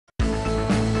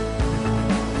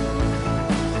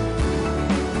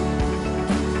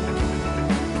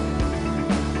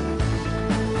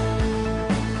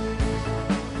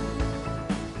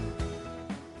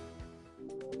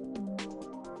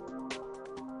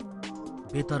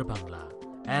বেতার বাংলা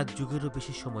এক যুগেরও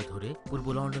বেশি সময় ধরে পূর্ব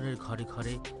লন্ডনের ঘরে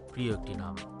ঘরে প্রিয় একটি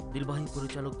নাম। নির্বাহী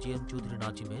পরিচালক জি.এম. চৌধুরী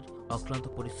নাজিমের অক্লান্ত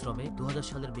পরিশ্রমে 2000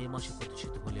 সালের মে মাসে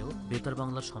প্রতিষ্ঠিত হলেও বেতার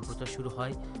বাংলার সম্প্রচার শুরু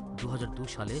হয় 2002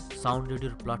 সালে সাউন্ড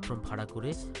রেডিওর প্ল্যাটফর্ম ভাড়া করে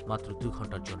মাত্র 2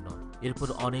 ঘন্টার জন্য। এরপর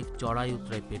অনেক চড়াই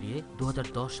উতরাই পেরিয়ে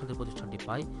 2010 সালে প্রতিষ্ঠানটি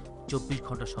পায় 24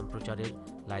 ঘন্টা সম্প্রচারের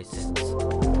লাইসেন্স।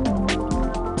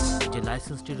 যে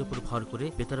লাইসেন্সটির উপর ভর করে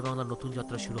বেতার বাংলার নতুন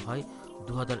যাত্রা শুরু হয়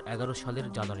 2011 সালের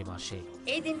জানুয়ারি মাসে।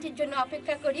 এই দিনটির জন্য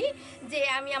অপেক্ষা করি যে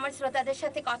আমি আমার শ্রোতাদের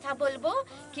সাথে কথা বলবো,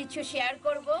 কিছু শেয়ার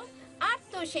করব, আর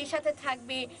তো সেই সাথে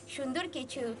থাকবে সুন্দর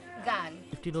কিছু গান।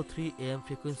 1503 AM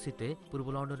ফ্রিকোয়েন্সিতে পূর্ব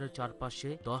লন্ডনের চারপাশে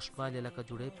 10 মাইল এলাকা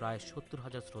জুড়ে প্রায়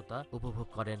 70,000 শ্রোতা উপভোগ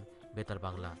করেন বেতার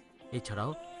বাংলা।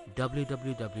 এছাড়াও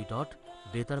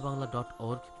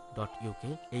www.betarbangla.org.uk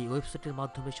এই ওয়েবসাইটের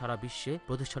মাধ্যমে সারা বিশ্বে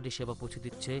প্রতিষ্ঠানটি সেবা পৌঁছে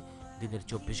দিচ্ছে দিনের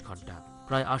 24 ঘন্টা।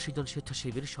 প্রায় 80 জন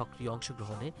স্বেচ্ছাসেবীর সক্রিয়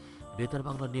অংশগ্রহণে বেতার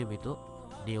বাংলা নিয়মিত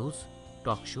news,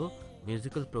 talk show,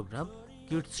 musical programme,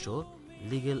 kids show,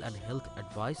 legal and health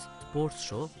advice, sports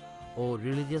show O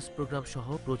religious programme সহ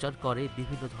প্রচার করে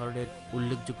বিভিন্ন ধরনের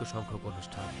উল্লেখযোগ্য সংখ্যক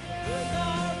অনুষ্ঠান।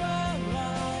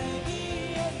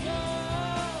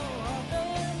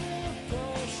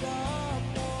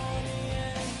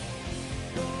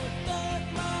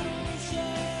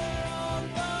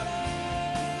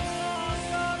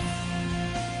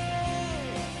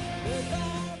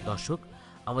 দর্শক,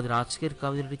 আমাদের আজকের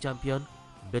কমিউনিটি চ্যাম্পিয়ন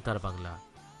বেতার বাংলা।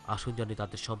 আসুন জানি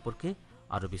তাদের সম্পর্কে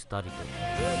আরো বিস্তারিত।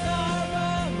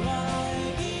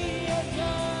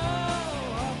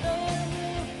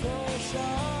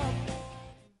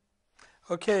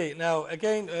 Okay, now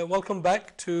again, welcome back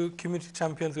to Community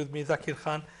Champions with me, Zakir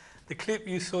Khan. The clip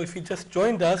you saw, if you just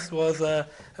joined us, was a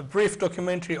brief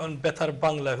documentary on Betar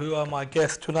Bangla, who are my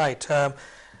guests tonight.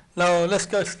 Now let's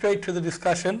go straight to the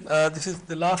discussion. This is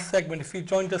the last segment. If you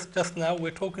joined us just now,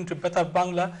 we're talking to Betar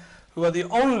Bangla, who are the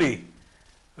only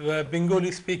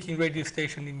Bengali-speaking radio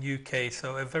station in UK, so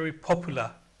a very popular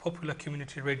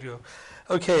community radio.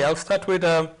 Okay, I'll start with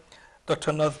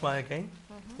Dr. Nazma again.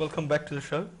 Welcome back to the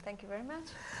show. Thank you very much.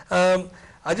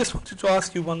 I just wanted to ask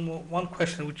you one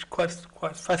question, which is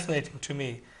quite fascinating to me.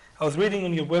 I was reading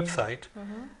on your website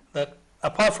that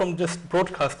apart from just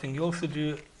broadcasting, you also do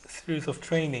a series of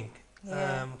training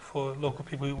for local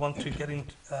people who want to get in,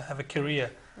 have a career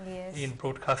in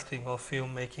broadcasting or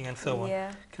filmmaking and so on.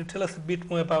 Can you tell us a bit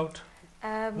more about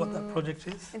what that project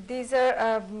is? These are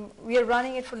we are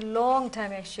running it for a long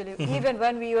time actually, even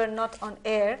when we were not on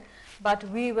air, but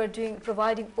we were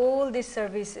providing all these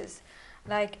services.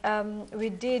 Like we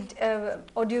did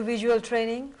audiovisual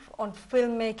training on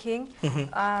filmmaking,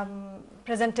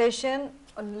 presentation,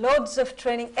 loads of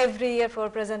training every year for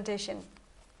presentation.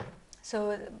 So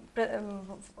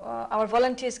our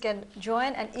volunteers can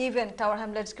join, and even Tower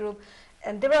Hamlets group.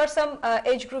 And there are some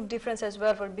age group difference as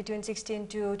well, for between 16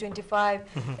 to 25.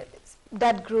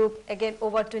 That group, again,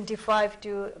 over 25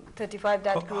 to 35,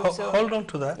 that group. So hold on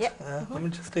to that. Yeah. Let me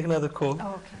just take another call. Oh,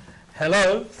 okay. Hello,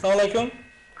 Assalamu alaikum.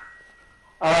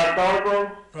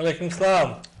 Walaikum salam.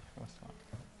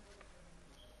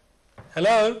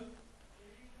 Hello.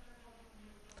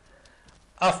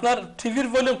 আপনার টিভির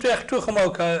ভলিউমটা একটু কমাও,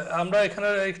 আমরা এখানে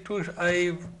একটু এই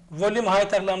volume high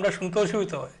থাকলে আমরা শুনতে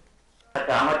অসুবিধা হয়।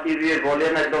 আচ্ছা, আমার টিভির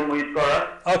ভলিউম একদম মিউট করা।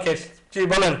 ওকে, জি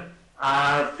বলেন।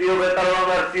 প্রিয় বেতার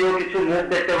বাংলার প্রিয় কিছু মুখ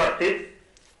দেখতে পাচ্ছি।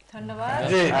 ধন্যবাদ।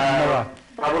 জি ধন্যবাদ।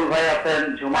 বাবুল ভাই আছেন,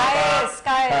 ঝুমা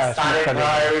তারেক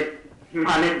ভাই,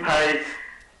 মানিক ভাই।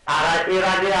 আর এর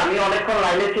আগে আমি অনেকক্ষণ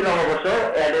লাইনে ছিলাম, অবশ্য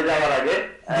অ্যাডে যাওয়ার আগে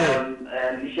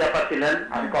নিশিয়াপা ছিলেন,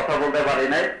 আমি কথা বলতে পারি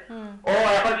নাই। ও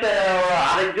এখন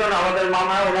আরেকজন আমাদের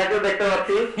মামা, ওনাকেও দেখতে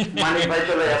পাচ্ছি, মানিক ভাই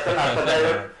চলে যাচ্ছেন। আচ্ছা, যাই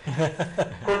হোক,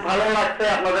 খুব ভালো লাগছে।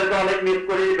 আপনাদেরকে অনেক মিস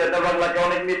করি, বেতার বাংলাকে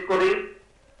অনেক মিস করি,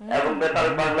 এবং বেতার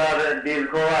বাংলার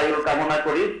দীর্ঘ আয়ু কামনা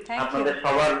করি। আপনাদের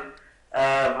সবার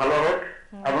ভালো হোক,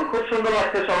 এবং খুব সুন্দর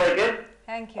লাগছে সবাইকে।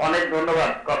 অনেক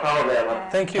ধন্যবাদ, কথা হবে আবার।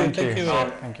 Thank you.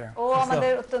 ও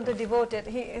আমাদের অত্যন্ত devoted.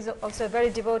 He is also a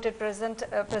very devoted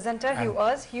presenter.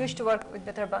 He used to work with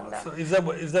Betar Bangla. So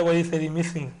is that why he said he's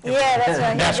missing? Yeah, that's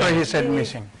right. That's why he said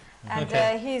missing. And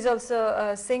he is also a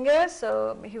singer, so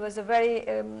he was a very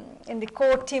in the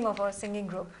core team of our singing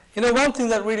group. You know, one thing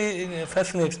that really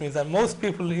fascinates me is that most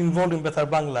people involved in Betar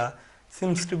Bangla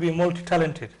seems to be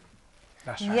multi-talented.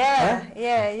 That's right.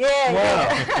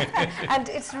 And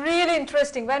it's really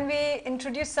interesting when we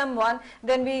introduce someone,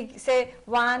 then we say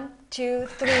 1, 2,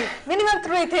 3, minimum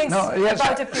 3 things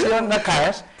about a person.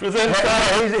 He's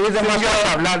a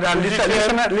master chef.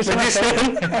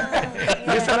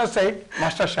 Listener say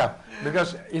master chef, because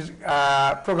his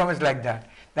program is like that.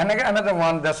 Then again another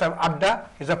one, that's Adda.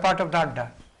 He's a part of the Adda.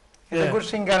 He's a good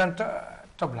singer and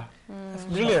tabla. That's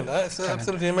brilliant. That's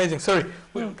absolutely amazing. Sorry,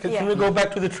 can we go back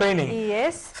to the training?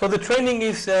 Yes. So the training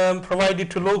is provided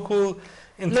to local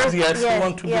enthusiasts who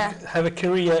want to have a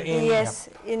career in. Yes,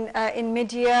 in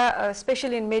media,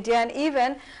 especially in media, and even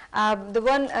the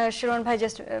one Sharon Bhai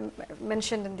just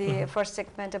mentioned in the first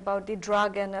segment about the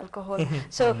drug and alcohol.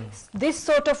 So this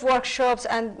sort of workshops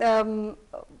and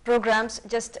programs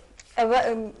just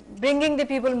bringing the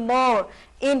people more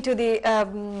into the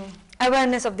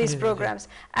awareness of these programs,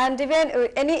 and even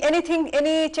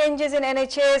any changes in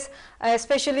NHS,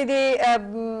 especially the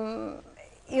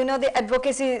the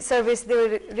advocacy service. The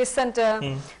recent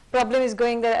problem is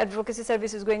going that advocacy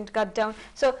service is going to cut down.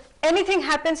 So anything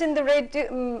happens in the radio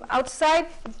outside,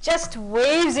 just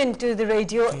waves into the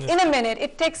radio in a minute.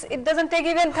 It doesn't take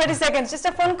even 30 seconds. Just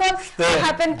a phone call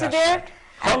happened to there.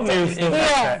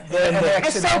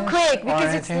 It's so quick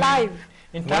because it's live.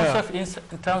 In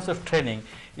terms of training,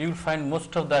 you will find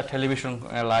most of the television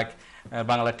like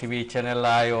Bangla TV, Channel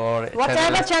I, or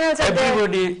whatever channels are there.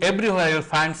 Everywhere you will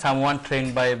find someone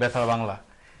trained by Betar Bangla.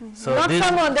 So not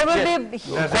someone, there will be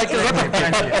quite a lot of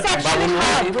it's actually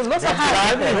hard.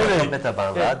 Betar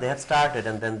Bangla, they have started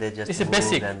and then they just it's moved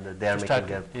basic and they are making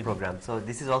their program. So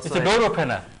this is also it's a door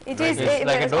opener. It is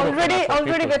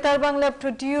already Betar Bangla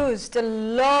produced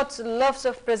lots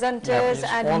of presenters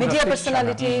and media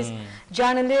personalities,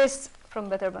 journalists from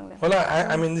Betar Bangla. Well,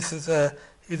 I mean, this is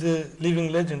he's a living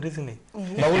legend, isn't he?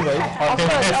 Baul Bhai.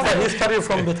 He started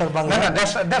from Betar Bangla. No,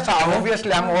 that's how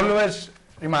obviously I'm always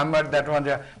remembered that one.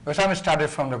 Basam started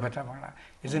from the Betar Bangla.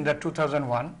 It's in the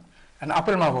 2001, and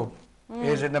Apil Mahbub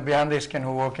is in the Behind the Skin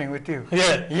who working with you.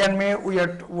 Yeah. He and me, we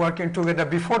are working together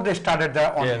before they started the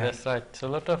on Yeah, that's right. So a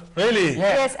lot of Really?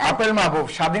 Yeah. Yes, Apil Mahbub,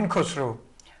 Shadin Khosrow,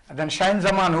 then Shahin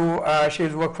Zaman, who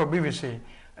she's worked for BBC.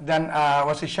 Then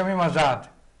was it Shamim Azad,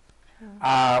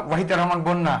 Wahid Rahman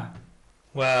Bonna.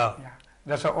 Wow. Yeah,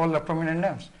 that's all the prominent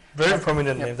names. Very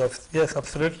prominent name. Yes,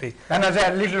 absolutely. Then as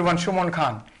a little one, Shumon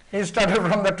Khan. He started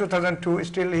from the 2002.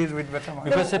 Still, he is with Betar Bangla.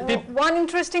 because One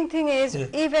interesting thing is,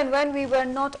 even when we were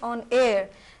not on air,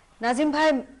 Nazim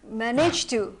Bhai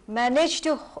managed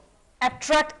to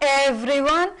attract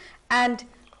everyone and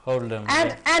hold them.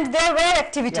 and there were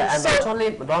activities. Yeah, and so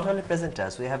not only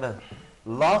presenters, we have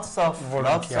lots of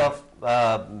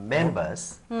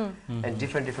members and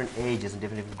different ages and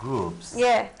different groups.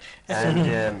 yeah, And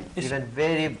even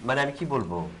very মানে আমি কি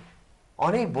বলবো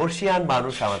অনেক বর্ষিয়ান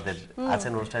মানুষ আমাদের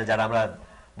আছেন অনুষ্ঠানে যারা আমরা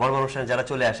বড় অনুষ্ঠানে যারা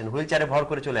চলে আসেন হুইলচেয়ারে ভর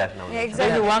করে চলে আসেন আমাদের exactly.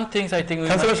 Maybe one thing I think we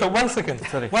Councillor, must, so one second.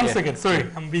 One second. Sorry,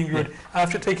 I'm being rude. I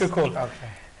have to take your call. Okay.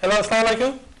 Hello, assalamu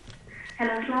alaikum.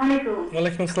 Hello, আসসালামু আলাইকুম।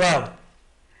 Walaikum salam.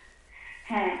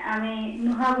 হ্যাঁ, আমি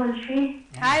নুহা বলছি।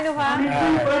 Hi Nuha.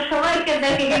 অনেকদিন পর সবাইকে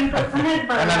দেখে কিন্তু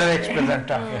অনেকবার Another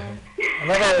ex-presenter.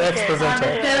 Another ex-presenter.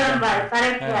 শারন ভাই,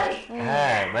 তারেক ভাই।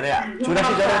 হ্যাঁ মানে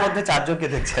 84 জনের মধ্যে 4 জনকে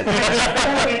দেখছেন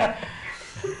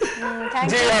Thank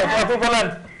জি, you. আপু বলেন।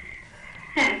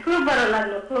 হ্যাঁ, খুব ভালো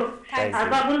লাগলো খুব। আর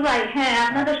বাবুল ভাই, হ্যাঁ,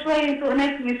 আপনাদের সবাই তো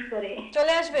অনেক মিস করে।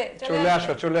 চলে আসবে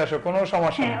চলে আসো কোনো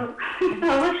সমস্যা নেই।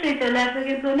 হ্যাঁ, অবশ্যই চলে আসবে,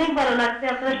 কিন্তু অনেক ভালো লাগছে।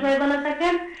 আপনারা সবাই ভালো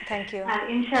থাকেন। Thank you. আর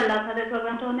ইনশাআল্লাহ আপনাদের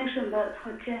প্রোগ্রামটা অনেক সুন্দর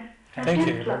হচ্ছে। Thank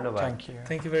you. ধন্যবাদ Thank you.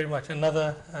 Thank you very much.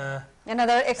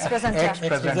 Another ex-presenter.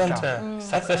 ex-presenter.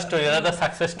 success story, another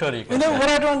success story. You know, what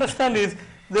I don't understand is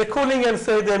they're calling and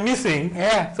say they're missing.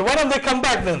 Yeah. So why don't they come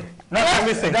back then? No, They're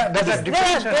missing. That's a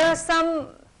difference. There are some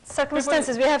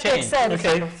circumstances we have to Change. accept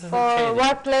Okay. for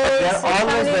workplace, they are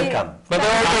always family. welcome But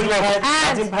they're always welcome.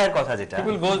 আজিম ভাইয়ের কথা যেটা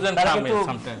People goes and তারা come কিন্তু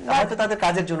sometimes. হয়তো তাদের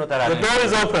কাজের জন্য তারা The door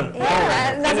is open.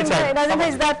 Yeah, Anytime. Nazim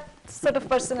is that sort of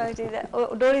personality that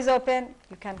door is open,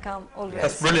 you can come always.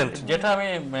 That's brilliant. যেটা আমি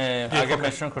আগে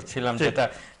মেনশন করছিলাম যেটা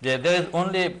যে there is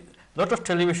only lot of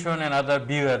television and other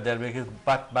viewer there because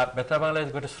but Betar Bangla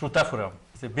has got a Sruta Forum.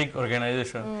 It's a big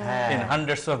organization in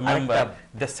hundreds of members.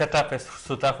 They set up a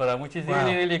Sruta Forum, which is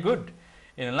really good.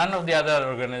 None of the other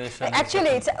organizations.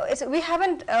 Actually, we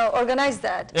haven't organized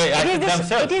that.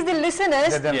 Themselves. It is the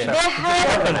listeners. They themselves.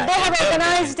 They have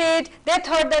organized it. They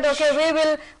thought that okay,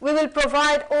 we will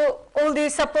provide all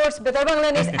these supports. Betar Bangla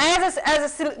needs as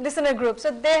a listener group. So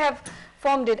they have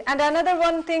formed it. And another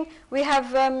one thing we have.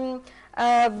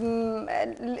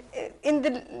 In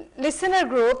the listener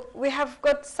group, we have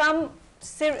got some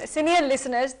senior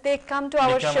listeners. They come to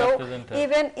our Become show a presenter.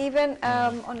 even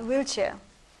on wheelchair.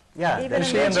 yeah Even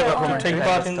see in the documentary. Take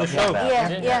part in the show.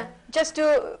 Yeah, just to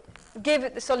give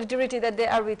the solidarity that they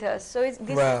are with us. So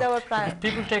this is our plan.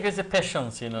 People take as a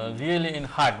passions, really in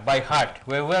heart, by heart.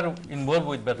 Whoever involved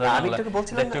with Betar আমি Bangla, একটু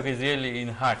বলছিলাম that না? took is really in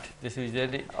heart. This is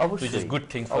really which is good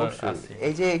thing for us.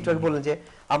 এই যে একটু আগে বললেন যে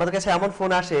আমাদের কাছে এমন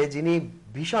ফোন আসে যিনি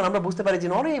ভীষণ আমরা বুঝতে পারি যে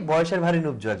অনেক বয়সের ভারী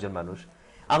নুবজ একজন মানুষ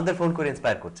আমাদের ফোন করে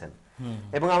ইন্সপায়ার করছেন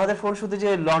এবং আমাদের ফোন শুধু যে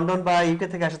লন্ডন বা ইউকে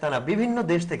থেকে আসে তা না, বিভিন্ন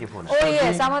দেশ থেকে ফোন আসে। Oh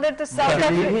yes, আমাদের তো সাউথ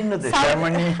বিভিন্ন দেশ,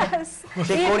 Germany.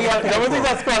 সে কোরিয়া থেকে Germany phone.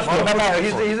 that's quite No, no,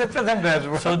 he's a presenter as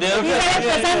well. So they are He is a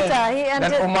presenter.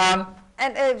 Then Oman.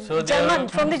 And So they German,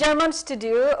 are- from the German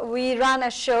studio, we run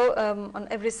a show on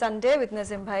every Sunday with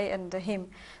Nazim Bhai and him.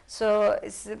 So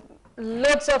it's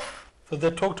lots of So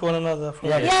they talk to one another from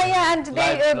Yeah, yeah, and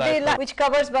Live which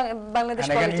covers Bangladesh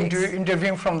And again, politics.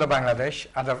 interviewing from the Bangladesh,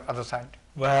 other side.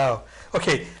 Wow.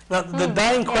 Okay. Now the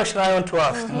dying question I want to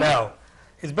ask now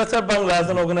is Betar Bangla as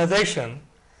an organization,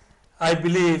 I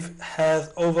believe, has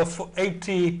over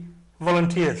 80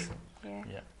 volunteers.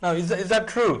 Yeah. Now is that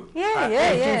true? Yeah.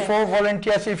 84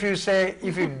 volunteers, if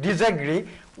you disagree,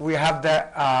 we have the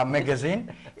magazine.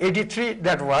 83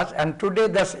 that was, and today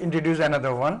that's introduced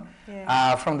another one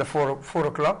from the 4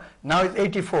 o'clock. Now it's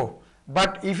 84.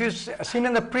 But if you seen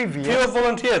in the previous, Pure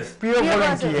volunteers. pure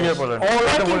volunteers. volunteers, Pure volunteers. all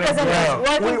of the Working presenters, volunteers.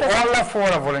 working We all presenters. are 4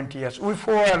 are volunteers. We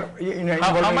 4 are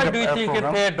How involved much in do the you think you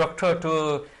program. pay a doctor to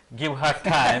give her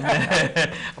time?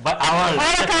 But hours.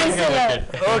 Or a counselor.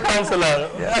 Oh, counselor.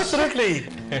 Absolutely.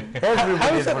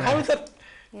 Everybody is How is that?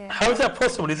 Yeah. How is that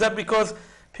possible? Is that because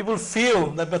people feel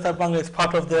that Betar Bangla is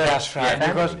part of their That's right. Yeah.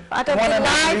 Because Part of one the and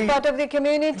life, only- part of the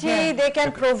community, they can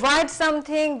provide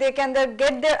something, they can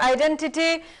get their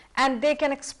identity, and they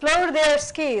can explore their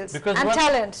skills Because and what-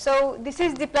 talent. So this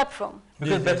is the platform.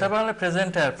 Because Betar Bangla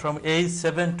presenter from age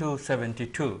 7 to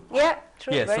 72. Yeah,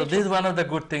 true. Yes, very so true. this is one of the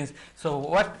good things. So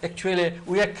what actually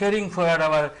we are caring for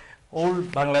our old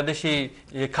Bangladeshi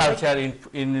culture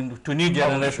to new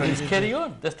generation is carry on.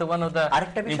 That's the one of the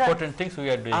আরেকটা বিষয় important things we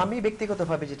are doing. আমি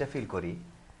ব্যক্তিগতভাবে যেটা feel করি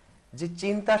যে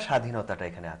চিন্তার স্বাধীনতাটা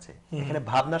এখানে আছে, এখানে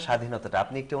ভাবনার স্বাধীনতাটা।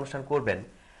 আপনি একটি অনুষ্ঠান করবেন,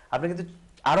 আপনি কিন্তু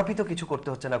আরোপিত কিছু করতে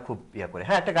হচ্ছে না খুব করে।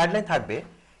 হ্যাঁ, একটা গাইডলাইন থাকবে,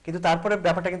 কিন্তু তারপরে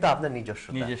ব্যাপারটা কিন্তু আপনার নিজস্ব।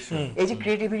 এই যে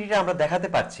ক্রিয়েটিভিটিটা আমরা দেখাতে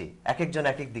পারছি এক একজন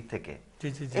এক এক দিক থেকে,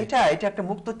 এটা একটা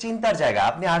মুক্ত চিন্তার জায়গা।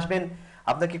 আপনি আসবেন,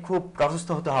 আপনাকে খুব প্রশস্ত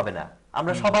হতে হবে না।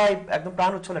 আমরা সবাই একদম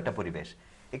প্রাণ উচ্ছল একটা পরিবেশ।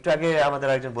 একটু আগে আমাদের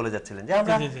একজন বলে যাচ্ছিলেন যে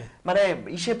আমরা মানে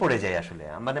ইসে পড়ে যাই, আসলে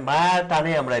মানে মায়ার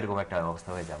টানে আমরা এরকম একটা অবস্থা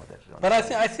হয়ে যায় আমাদের। But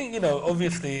I think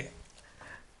obviously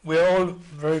we're all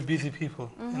very busy people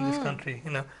in this country,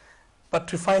 but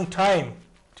to find time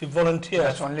to volunteer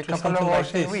That's only a to couple of something like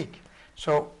hours a this. week.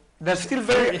 So that's Still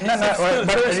very- no, it's still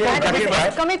but very really, small. Zakir It's a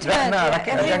bhai, commitment, no,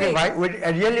 yeah, every Zakir week.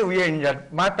 bhai, really we are enjoyed.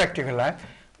 My practical life,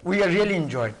 we are really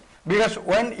enjoyed, because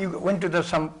when you went to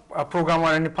some program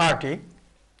or any party,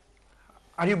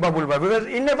 are you Babul bhai? Because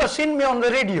you never seen me on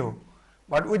the radio,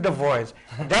 but with the voice.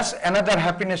 That's another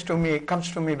happiness to me, comes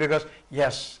to me, because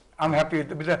yes, I'm happy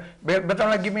with because Betar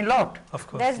give me a lot. Of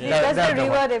course. That's That's the one.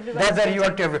 reward everyone. That's the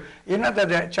reward to everyone.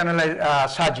 The channel is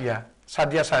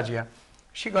Sadia.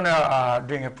 She gonna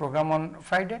doing a program on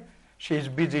Friday. She's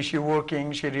busy, she working,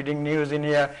 she reading news in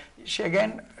here. She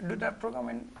again do that program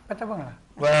in Betar Bangla.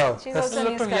 Wow. She's That's also A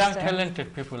lot of young newscaster. talented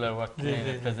people are working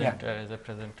as a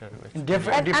presenter.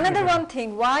 And another one thing,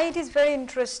 why it is very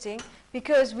interesting,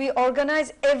 because we organize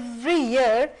every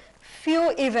year few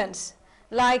events.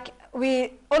 Like we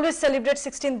always celebrate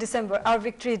 16th December, our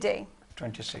Victory Day.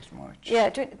 26 March. Yeah,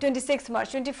 26th March,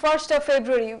 21st of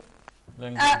February.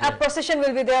 A procession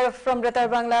will be there from Betar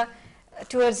Bangla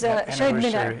towards Shahid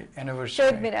Minar.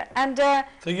 Shahid Minar. And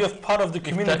So you're part of the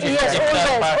community. yes,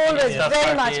 always,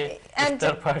 very much. And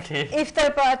Iftar party. Iftar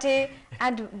party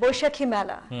and Boishakhi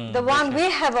Mela, the one we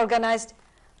have organized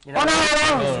on our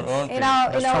own, in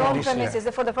our own premises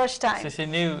for the first time. It's a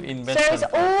new So invention. it's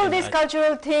all these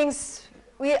cultural things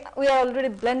we are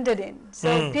already blended in.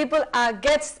 So people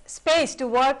get space to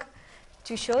work,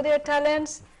 to show their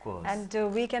talents, course. and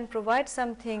we can provide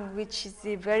something which is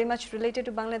very much related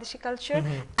to Bangladeshi culture,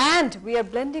 and we are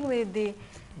blending with the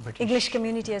English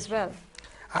community as well.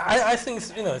 I think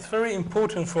it's very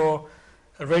important for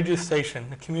a radio station,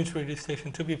 a community radio station,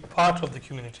 to be part of the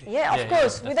community. Yeah, of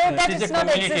course. Yeah. Without that, It is it's a not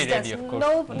community existence. radio,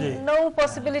 of course. No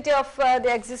possibility of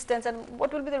the existence, and what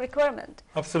will be the requirement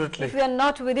Absolutely. if we are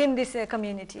not within this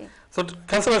community? So,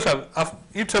 Councillor Shah,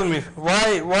 you tell me,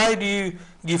 why do you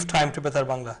give time to Betar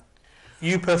Bangla?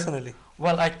 You personally?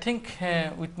 Well, I think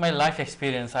with my life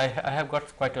experience, I have got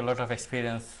quite a lot of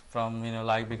experience from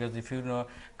because if you know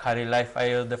Khari Life, I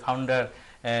was the founder,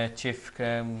 chief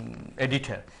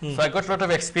editor. So I got a lot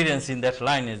of experience in that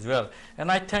line as well.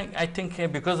 And I think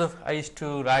because of I used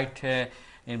to write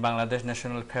in Bangladesh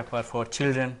National Paper for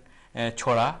children,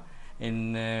 Chora,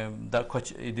 in the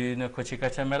do you know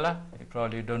Kochikacha Mela? You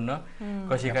probably don't know.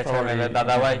 Kochikacha Mela,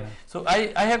 Dadawai. So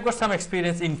I have got some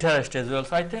experience, interest as well.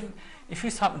 So I think if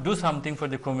you do something for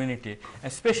the community,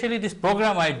 especially this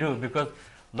program I do, because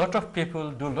lot of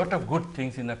people do lot of good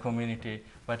things in the community,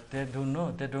 but they don't know,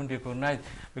 they don't recognize.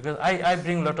 Because I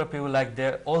bring a lot of people like they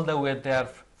all the way they are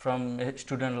from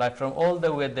student life, from all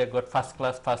the way they got first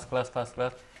class.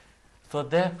 So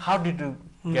how did you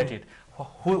get it?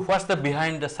 What's the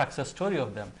behind the success story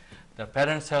of them? Their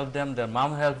parents help them, their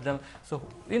mom helps them. So,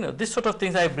 this sort of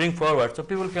things I bring forward so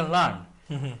people can learn.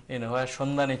 Where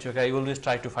Shondani Chok, I always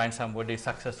try to find somebody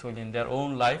successful in their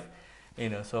own life,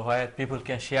 so where people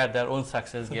can share their own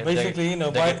success. So basically,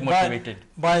 they get motivated.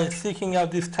 By seeking out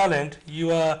this talent,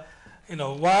 you are,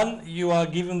 one, you are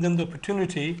giving them the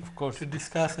opportunity, of course, to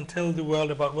discuss and tell the world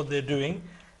about what they're doing.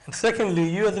 And secondly,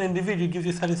 you as an individual gives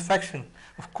you satisfaction.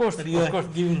 Of course, because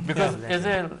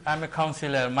I'm a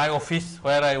councillor, my office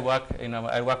where I work,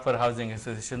 I work for a housing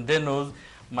association. They know,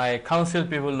 my council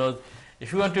people knows,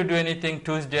 if you want to do anything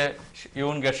Tuesday, you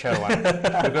won't get Sherwan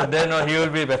because they know he will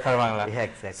be Betar Bangla. Yeah,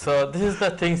 exactly. So this is the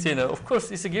things, of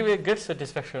course, it's to give a good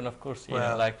satisfaction, of course,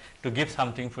 like to give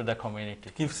something for the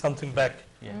community. Give something back.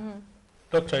 Yeah.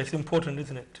 Doctor, it's important,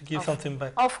 isn't it, to give something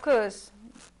back? Of course.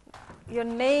 Your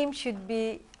name should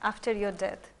be after your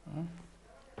death.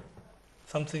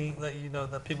 Something that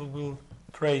that people will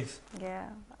praise. Yeah,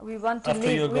 we want to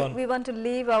After you're gone. we want to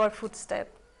leave our footstep.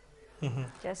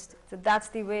 Just so that's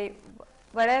the way.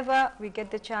 Wherever we get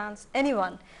the chance,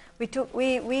 anyone,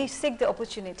 we seek the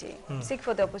opportunity, seek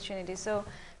for the opportunity. So,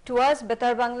 to us,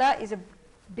 Betar Bangla is a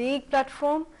big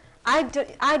platform. I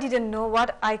didn't know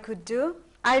what I could do.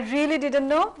 I really didn't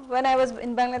know. When I was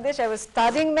in Bangladesh, I was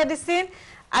studying medicine.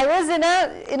 I was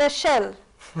in a shell.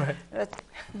 Right.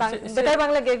 Betar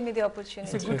Bangla gave me the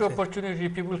opportunity. It's a good opportunity.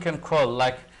 People can call.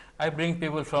 Like I bring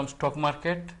people from stock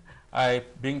market. I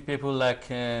bring people like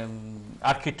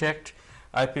architect.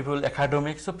 I people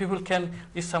academics. So people can,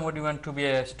 if somebody want to be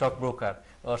a stockbroker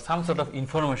or some sort of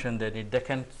information they need, they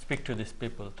can speak to these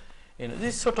people.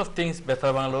 These sort of things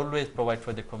Betar Bangla always provide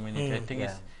for the community. I think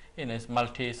it's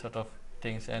multi sort of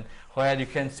things, and where you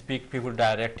can speak people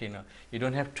direct. You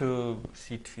don't have to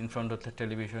sit in front of the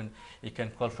television. You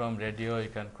can call from radio. You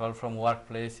can call from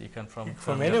workplace. You can from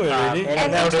anywhere really.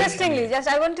 And interestingly, just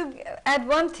I want to add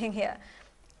one thing here.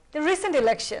 The recent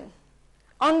election,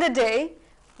 on the day,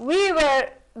 we were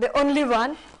the only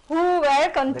one who were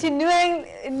continuing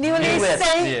newly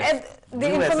saying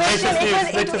the information.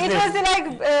 It was like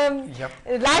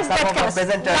live broadcast.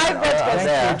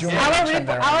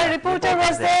 Our reporter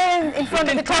was there in front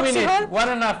of the top table.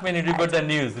 1.5 minutes we got the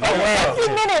news.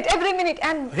 Every minute,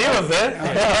 and he was there.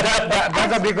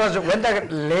 That's because when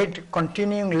the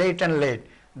continuing late,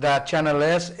 the channel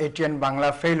S, ATN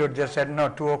Bangla failed. They said no,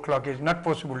 2 o'clock is not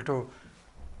possible to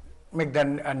make the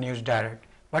news direct.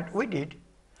 But we did.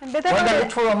 When the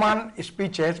Lutfur Rahman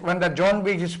speeches, when the John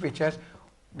Big speeches,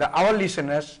 our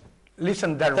listeners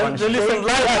listen that one. They listen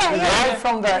live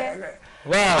from the.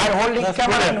 Wow. I'm holding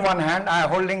camera in one hand. I'm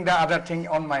holding the other thing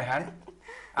on my hand.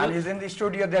 And is in the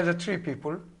studio. There's 3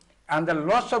 people, and the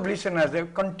lots of listeners. They're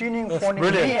continuing phoning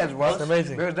me as well. That's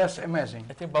amazing. Because that's amazing.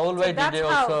 I think Baul Bhai did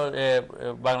also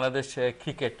Bangladesh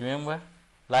cricket. Remember?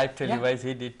 Live televised,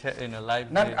 he did live.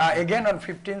 Again on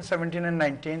 15, 17 and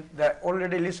 19, the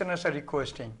already listeners are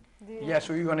requesting. Yes,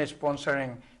 we're going to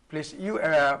sponsoring. Please, you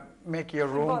make your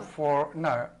room for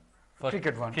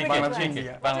cricket one.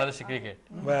 Bangladesh cricket.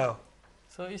 Wow.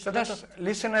 So that's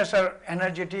listeners are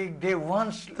energetic. They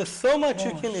want. There's so much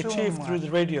you can achieve through the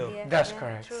radio. Yeah. That's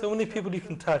correct. So many people you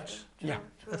can touch. Yeah,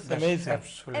 that's amazing.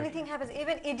 Absolutely. Anything happens.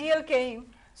 Even Ideal came.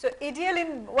 So Ideal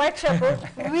in Whitechapel,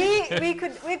 we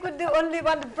could do only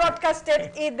one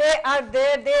broadcasted. They are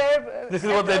there. This is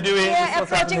what they're doing.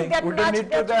 Approaching that we don't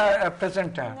need to the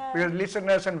presenter. Because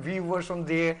listeners and viewers from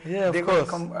there, they will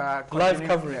come live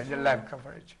coverage. Live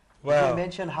coverage. Wow. You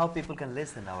mentioned how people can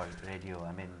listen our radio.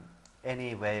 I mean,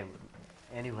 anywhere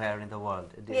in the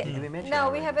world. Did we mention? No,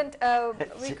 we haven't.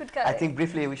 We could. I think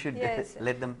briefly we should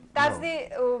let them. That's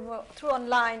know. through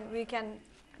online we can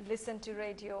listen to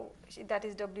radio. That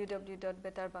is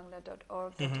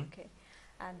www.betarbangla.org.uk,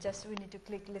 and just we need to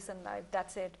click listen live.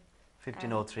 That's it.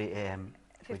 15:03 a.m.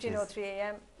 15:03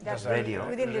 a.m. That's radio.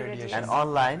 Within the radio. And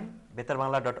online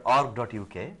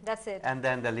betarbangla.org.uk. That's it. And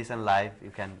then the listen live.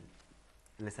 You can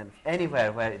listen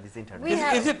anywhere where it is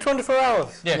internet. Is it 24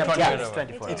 hours? Yeah, 24 it's hours.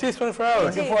 24 hours. It is 24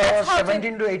 hours. 24 hours,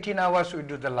 17 to 18 hours we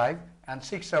do the live, and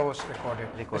 6 hours recorded.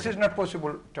 This is not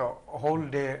possible to whole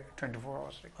day 24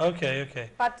 hours. Okay.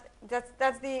 But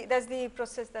that's the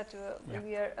process that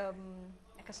we are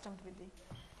accustomed with.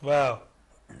 Wow.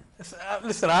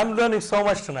 Listen, I'm learning so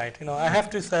much tonight. I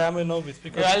have to say I'm a novice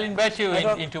because I'll invite you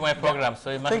into my program. So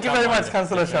you must. Thank you very much,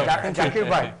 Councillor Shah. Zakir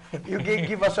Bhai, you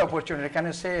give us opportunity. Can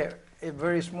I say a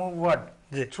very smooth word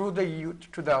through the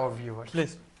our viewers?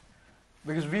 Please.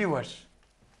 Because viewers,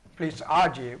 please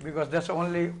RJ, because there's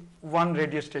only one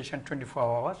radio station 24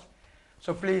 hours. So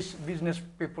please, business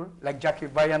people like Jackie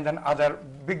Bhai and then other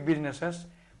big businesses,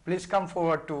 please come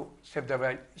forward to Save the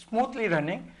Way. Smoothly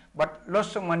running, but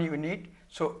lots of money you need.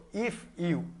 So if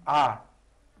you are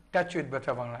touch with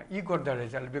Betar Bangla, you got the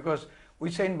result, because we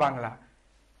say in Bangla,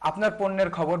 আপনার পণ্যের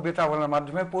খবর বেতার বাংলার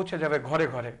মাধ্যমে পৌঁছে যাবে ঘরে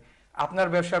ঘরে, আপনার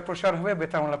ব্যবসার প্রসার হবে,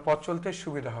 বেতার বাংলা পথ চলতে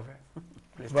সুবিধা হবে।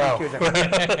 Thank you.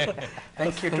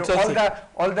 Thank you to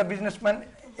all the businessmen,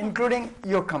 including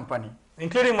your company.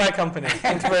 Including my company.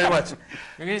 Thank you very much.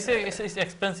 It's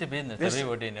expensive business,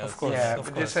 everybody knows. Of course. Yeah, of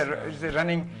course. It's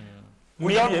running.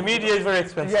 Media is very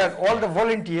expensive. Yeah, all the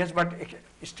volunteers, but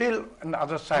still on the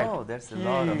other side. Oh, that's a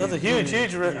lot of. That's a huge.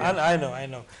 I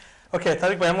know. Okay,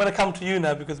 Tariq bhai, I'm going to come to you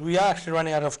now because we are actually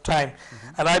running out of time.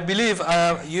 And I believe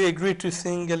you agreed to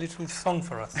sing a little song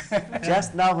for us. Just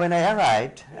now when I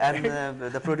arrived, and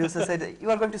the producer said, "You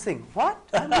are going to sing." What?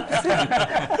 I'm going to sing.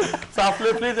 So,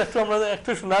 please,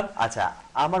 একটু শোনান। আচ্ছা,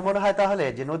 আমার মনে হয় তাহলে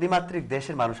যে নদীমাতৃক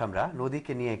দেশের মানুষ আমরা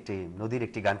নদীকে নিয়ে নদীর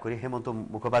একটি গান করি। হেমন্ত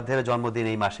মুখোপাধ্যায়ের জন্মদিন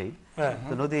এই মাসেই,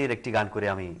 তো নদীর একটি গান করে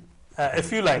আমি a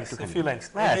few lines.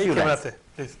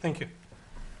 Please, thank you.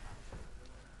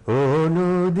 ও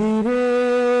নদীরে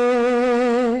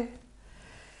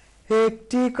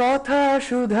একটি কথা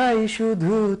শুধাই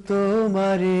শুধু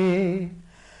তোমারে,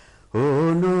 ও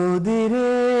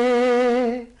নদীরে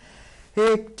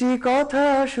একটি কথা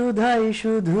শুধাই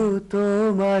শুধু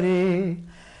তোমারে,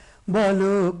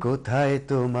 বলো কোথায়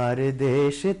তোমার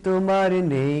দেশ, তোমার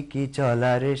নেই কি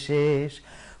চলার শেষ,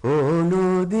 ও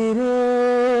নদীরে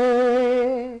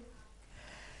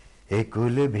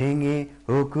একুল ভেঙে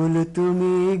ওকুল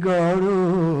তুমি গড়ো,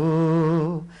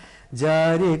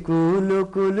 যার একুল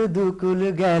কুল দুকুল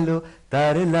গেল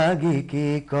তার লাগি কি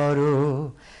করো,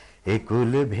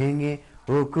 একুল ভেঙে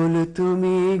ওকুল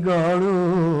তুমি গড়ো,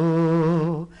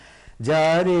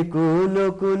 যার একুল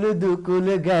কুল দুকুল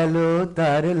গেল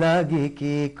তার লাগি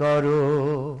কি করো,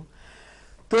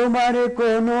 তোমার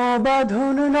কোনো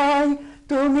বাঁধন নাই,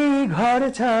 তুমি ঘর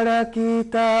ছাড়া কি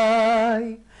তাই,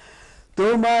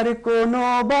 তোমার কোনো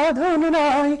বাঁধন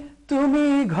নাই, তুমি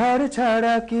ঘর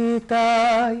ছাড়া কি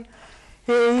তাই,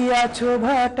 এই আছো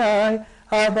ভাটায়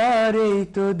আবার এই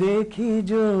তো দেখি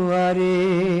জোয়ারে,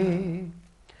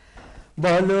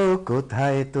 বলো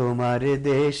কোথায় তোমার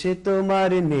দেশ,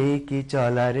 তোমার নেই কি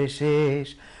চলার শেষ,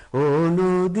 ও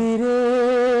নদীরে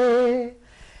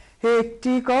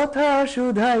একটি কথা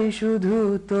শুধাই শুধু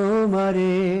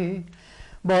তোমারে,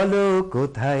 বলো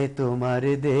কোথায় তোমার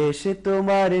দেশ,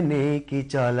 তোমার নেই কি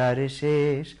চলার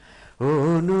শেষ, ও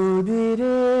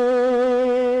নদীরে।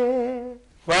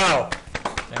 Wow.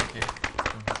 Thank you.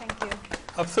 Thank you.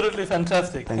 Absolutely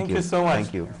fantastic. Thank you so much.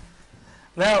 Thank you.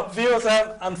 Now, viewers,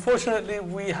 unfortunately,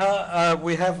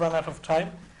 we have run out of time.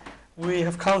 We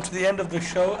have come to the end of the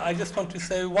show. I just want to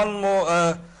say one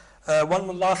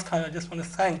more last time. I just want to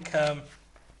thank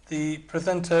the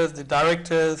presenters, the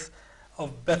directors of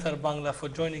Betar Bangla for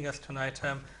joining us tonight.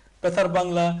 Betar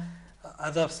Bangla,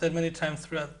 as I've said many times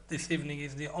throughout this evening,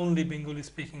 is the only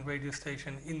Bengali-speaking radio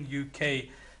station in UK.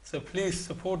 So please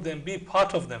support them, be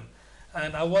part of them.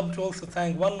 And I want to also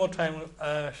thank one more time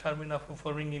Sharmina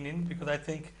for ringing in, because I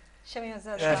think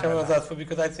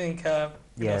because I think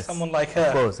someone like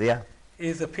her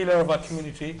is a pillar of our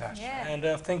community. And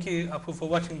thank you, Apu, for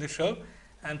watching the show,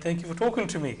 and thank you for talking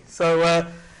to me. So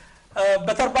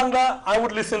Betar Bangla, I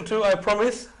would listen to, I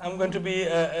promise. I'm going to be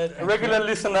a regular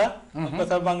listener of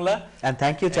Betar Bangla. And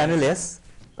thank you, Channel S.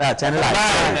 Channel I.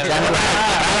 Channel I.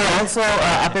 And also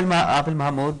Apil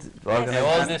Mahmood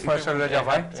organized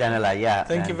Channel I. Yeah.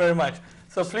 Thank you very much.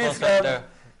 So please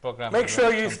make sure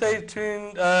you stay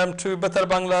tuned to Betar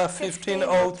Bangla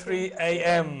 15:03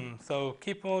 a.m. So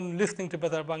keep on listening to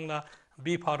Betar Bangla,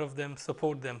 be part of them,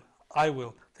 support them. I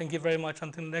will. Thank you very much.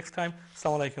 Until next time.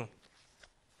 Assalamu alaikum.